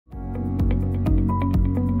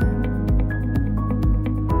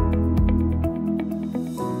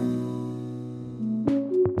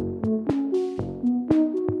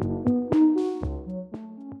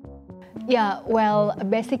Yeah, well,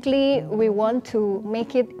 basically, we want to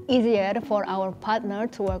make it easier for our partner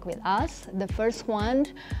to work with us. The first one,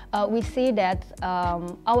 we see that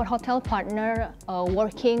our hotel partner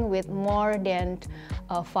working with more than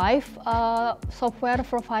 5 software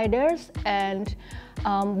providers, and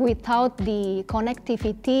without the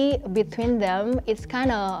connectivity between them, it's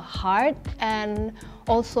kind of hard and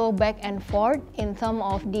also back and forth in terms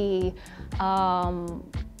of the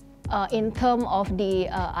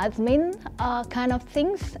admin kind of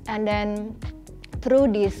things. And then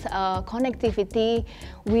through this connectivity,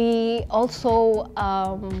 we also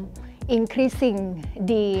increasing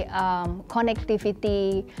the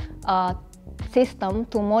connectivity system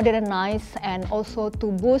to modernize and also to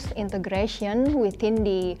boost integration within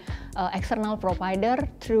the external provider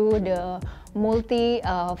through the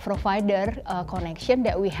multi-provider connection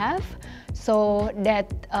that we have, so that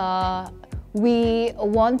we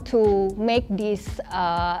want to make this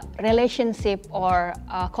relationship or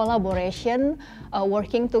collaboration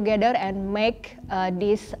working together and make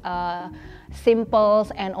this simple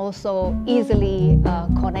and also easily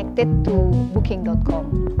connected to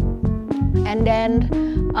Booking.com. And then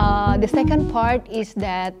the second part is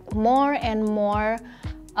that more and more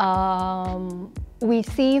we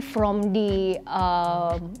see from the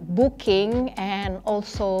booking and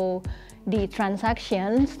also the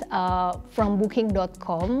transactions from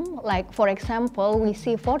Booking.com. Like, for example, we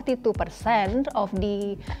see 42% of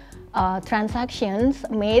the transactions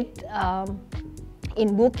made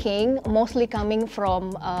in Booking mostly coming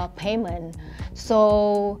from payment.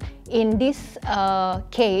 So in this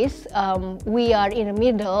case, we are in the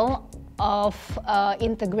middle of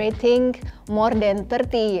integrating more than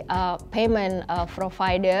 30 payment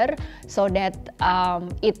provider, so that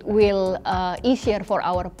it will easier for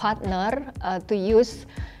our partner to use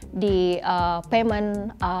the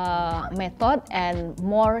payment method and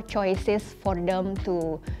more choices for them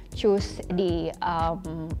to choose the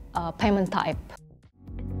payment type.